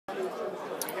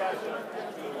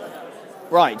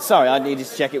Right, sorry, I needed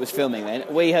to check it was filming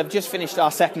then. We have just finished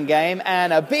our second game,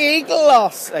 and a big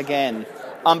loss again.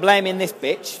 I'm blaming this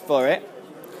bitch for it.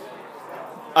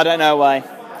 I don't know why.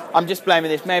 I'm just blaming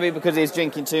this, maybe because he's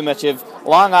drinking too much of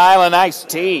Long Island iced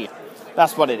tea.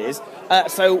 That's what it is.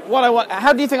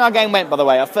 How do you think our game went, by the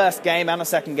way? Our first game and our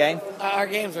second game? Our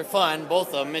games are fun,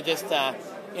 both of them. It just,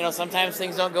 sometimes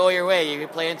things don't go your way. You can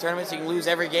play in tournaments, you can lose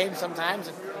every game sometimes,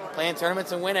 and play in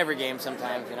tournaments and win every game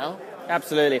sometimes,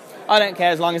 Absolutely. I don't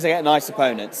care as long as I get nice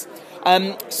opponents.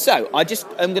 So,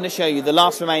 I'm going to show you the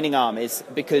last remaining armies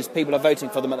because people are voting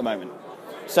for them at the moment.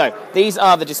 So, these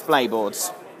are the display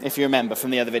boards, if you remember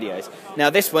from the other videos. Now,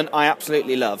 this one I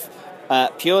absolutely love,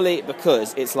 purely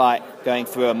because it's like going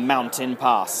through a mountain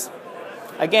pass.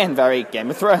 Again, very Game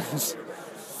of Thrones.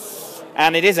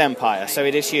 And it is Empire, so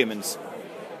it is humans.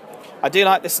 I do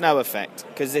like the snow effect,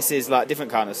 because this is like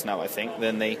different kind of snow, I think,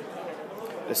 than the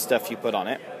stuff you put on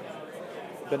it.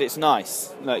 But it's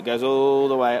nice. Look, it goes all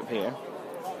the way up here.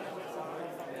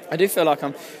 I do feel like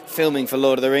I'm filming for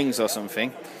Lord of the Rings or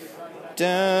something.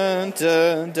 Dun,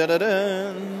 dun, dun, dun,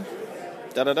 dun.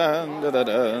 Dun, dun, dun, dun,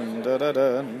 dun, dun,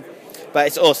 dun. But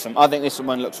it's awesome. I think this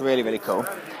one looks really, really cool.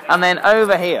 And then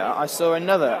over here, I saw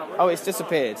another. Oh, it's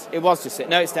disappeared. It was just...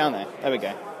 No, it's down there. There we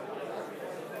go.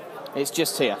 It's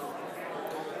just here.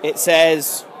 It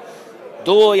says...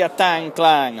 Do ya tang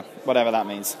clang. Whatever that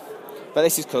means. But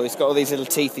this is cool. It's got all these little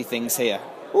teethy things here.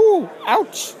 Ooh,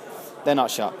 ouch. They're not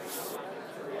sharp.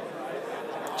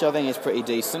 Which I think is pretty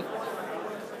decent.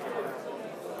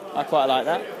 I quite like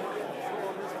that.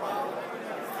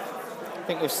 I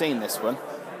think we've seen this one.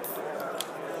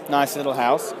 Nice little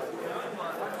house.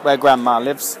 Where Grandma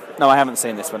lives. No, I haven't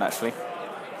seen this one, actually.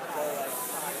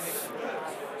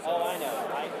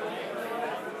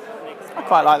 I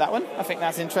quite like that one. I think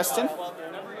that's interesting.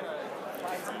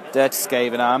 Dirty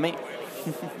Skaven army.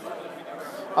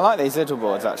 I like these little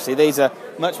boards, actually. These are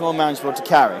much more manageable to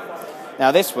carry.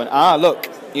 Now this one, look,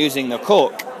 using the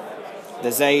cork,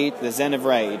 the Zen of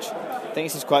Rage. I think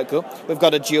this is quite cool. We've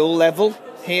got a dual level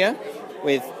here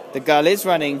with the gullies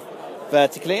running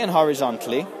vertically and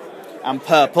horizontally, and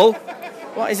purple.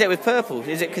 What is it with purple?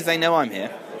 Is it because they know I'm here?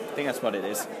 I think that's what it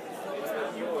is.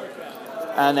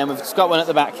 And then we've just got one at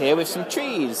the back here with some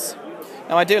trees.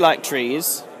 Now I do like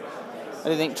trees. I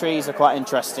do think trees are quite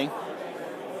interesting.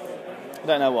 I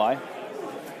don't know why. I'm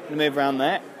going to move around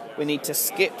there. We need to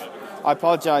skip. I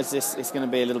apologise, this is going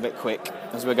to be a little bit quick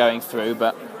as we're going through,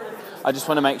 but I just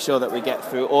want to make sure that we get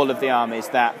through all of the armies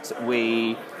that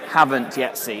we haven't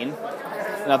yet seen.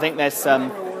 And I think there's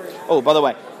some... Oh, by the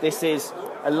way, this is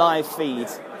a live feed,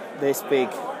 this big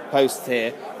post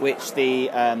here, which the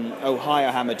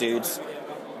Ohio Hammer dudes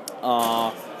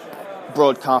are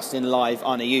broadcasting live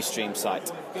on a Ustream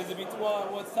site.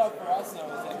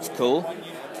 It's cool.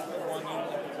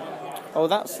 Oh,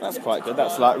 that's quite good.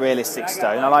 That's like realistic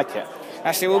stone. I like it.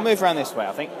 Actually, we'll move around this way,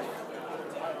 I think,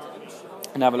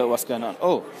 and have a look what's going on.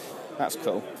 Oh, that's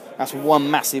cool. That's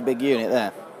one massive big unit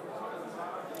there.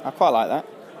 I quite like that.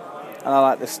 And I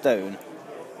like the stone.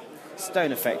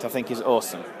 Stone effect, I think, is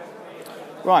awesome.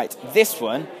 Right, this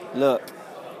one, look,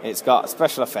 it's got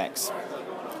special effects.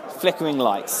 Flickering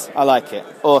lights. I like it.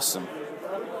 Awesome.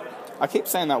 I keep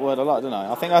saying that word a lot, don't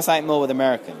I? I think I say it more with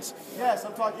Americans. Yes,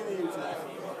 I'm talking to you today.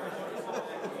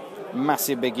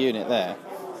 Massive big unit there.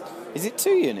 Is it 2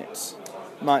 units?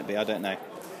 Might be, I don't know.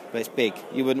 But it's big.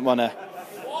 You wouldn't want to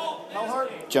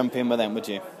jump in with them, would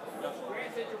you?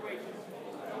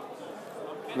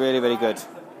 Really, really good.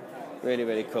 Really,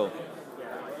 really cool.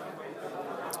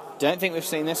 Don't think we've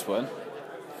seen this one.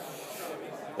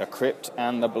 The Crypt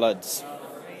and the Bloods.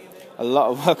 A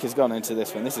lot of work has gone into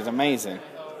this one. This is amazing.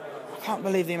 I can't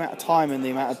believe the amount of time and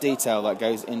the amount of detail that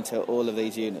goes into all of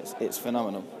these units. It's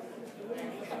phenomenal.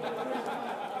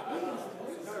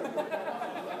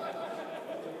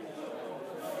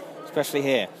 Especially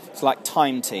here. It's like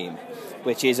Time Team,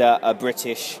 which is a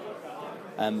British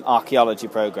archaeology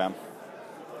programme.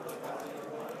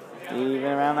 Even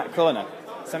around that corner.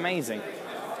 It's amazing.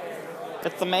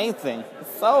 It's amazing.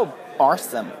 It's so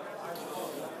awesome.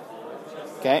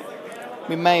 Okay.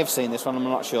 We may have seen this one, I'm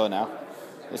not sure now.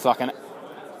 It's like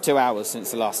 2 hours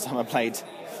since the last time I played,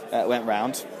 went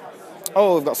round.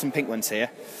 Oh, we've got some pink ones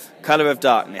here. Colour of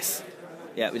Darkness.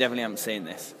 Yeah, we definitely haven't seen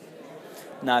this.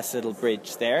 Nice little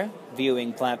bridge there.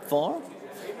 Viewing platform.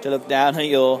 To look down at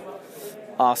your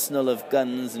arsenal of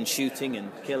guns and shooting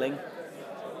and killing.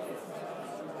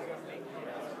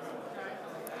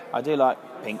 I do like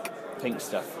pink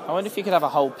stuff. I wonder if you could have a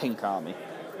whole pink army.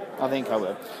 I think I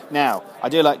will. Now, I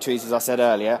do like trees, as I said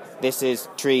earlier. This is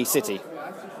Tree City.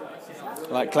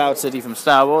 Like Cloud City from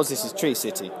Star Wars, this is Tree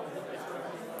City.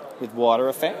 With water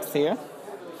effect here.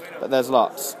 but there's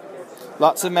lots.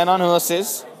 Lots of men on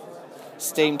horses.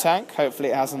 Steam tank, hopefully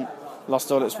it hasn't lost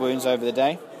all its wounds over the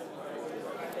day.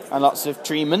 And lots of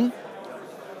treemen.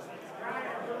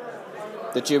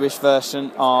 The Jewish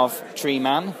version of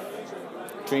treeman.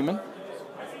 Treeman.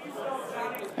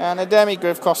 And a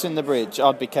demigriff crossing the bridge.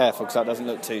 I'd be careful because that doesn't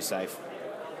look too safe.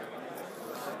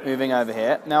 Moving over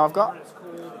here. Now I've got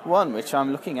one which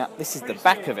I'm looking at. This is the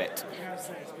back of it.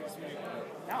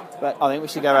 But I think we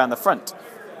should go around the front.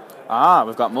 Ah,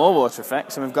 we've got more water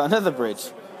effects and we've got another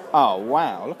bridge. Oh,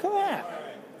 wow, look at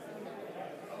that.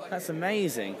 That's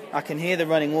amazing. I can hear the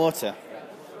running water.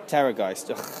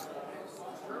 Terrorgeist. Ugh.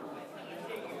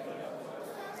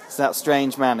 It's that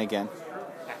strange man again.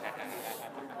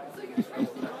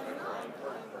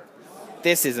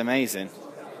 This is amazing.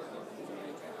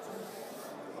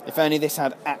 If only this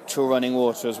had actual running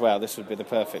water as well, this would be the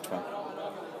perfect one.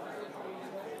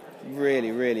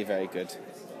 Really, really very good.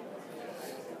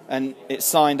 And it's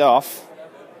signed off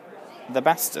The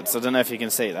Bastards. I don't know if you can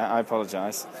see that. I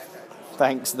apologise.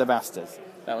 Thanks, The Bastards.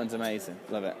 That one's amazing.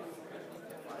 Love it.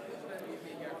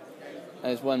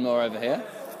 There's one more over here.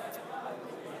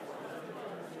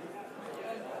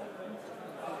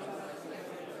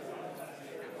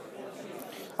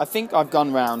 I think I've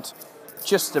gone round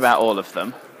just about all of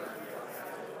them.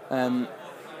 I'm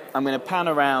going to pan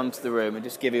around the room and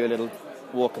just give you a little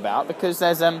walkabout because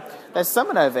there's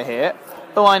someone over here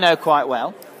who I know quite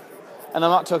well, and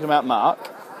I'm not talking about Mark.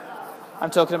 I'm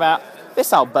talking about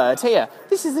this old bird here.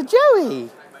 This is a Joey.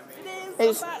 It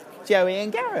is. It's Joey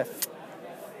and Gareth.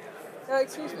 Oh,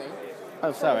 excuse me.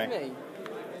 Oh, sorry. Me.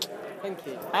 Thank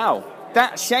you. Ow.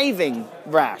 That shaving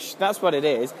rash. That's what it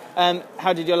is.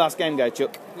 How did your last game go,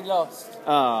 Chuck? We lost.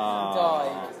 Ah.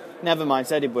 Died. Never mind.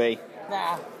 So did we.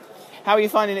 Nah. How are you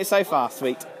finding it so far,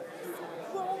 sweet?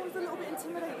 Well, I was a little bit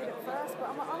intimidated at first, but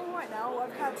I'm alright now.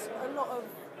 I've had a lot of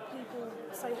people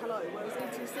say hello, whereas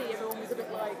ETC, everyone was a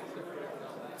bit like,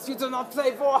 You do not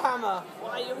play Warhammer. why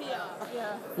are you here?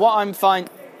 Yeah. What I'm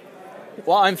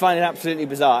finding absolutely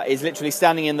bizarre is literally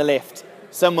standing in the lift.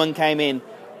 Someone came in,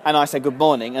 and I said good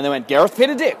morning, and they went, Gareth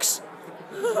Peter Dix.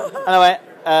 And I went,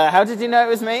 how did you know it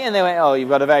was me? And they went, oh, you've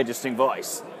got a very distinct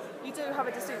voice. You do have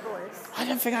a distinct voice. I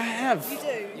don't think I have. You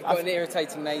do. You've got an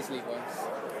irritating nasally voice.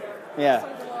 Yeah. So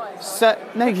do I. So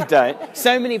no, you don't.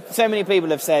 So many people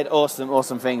have said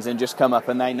awesome things and just come up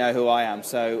and they know who I am.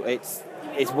 So it's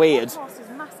weird. Your podcast is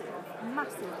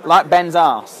massive. Like Ben's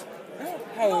arse.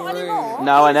 How Not anymore.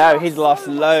 No, I know. He's He's lost lost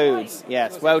so much loads. weight.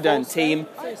 Yes, well done, team.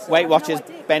 I Weight had Watchers, no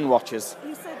idea. Ben Watchers.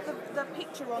 You said the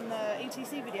picture on the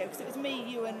ETC video, because it was me,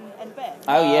 you and Ben.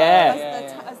 Oh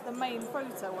yeah. As the main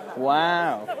photo on that.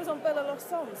 Wow. Video. That was on Bella Lost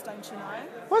Souls, don't you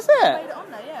know? Was I it? made it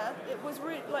on there, yeah. It was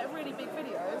like a really big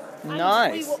video. And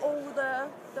Nice. we were all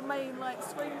the main like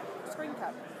screen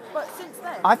cap. But since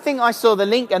then, I think I saw the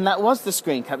link and that was the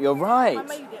screen cap. You're I right.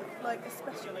 made it like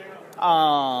especially.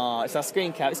 Ah, it's our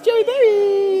screen cap. It's Joey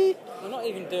Berry. We're not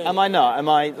even doing Am I not? Am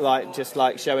I just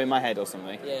showing my head or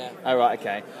something? Yeah. Oh right,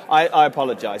 okay. I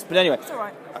apologise, but anyway. It's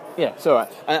alright. Yeah, it's all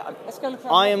right. Let's go look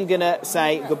I am gonna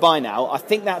say goodbye now. I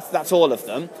think that's all of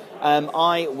them.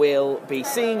 I will be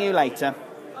seeing you later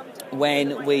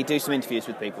when we do some interviews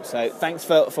with people. So thanks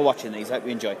for watching these. Hope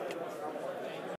you enjoy.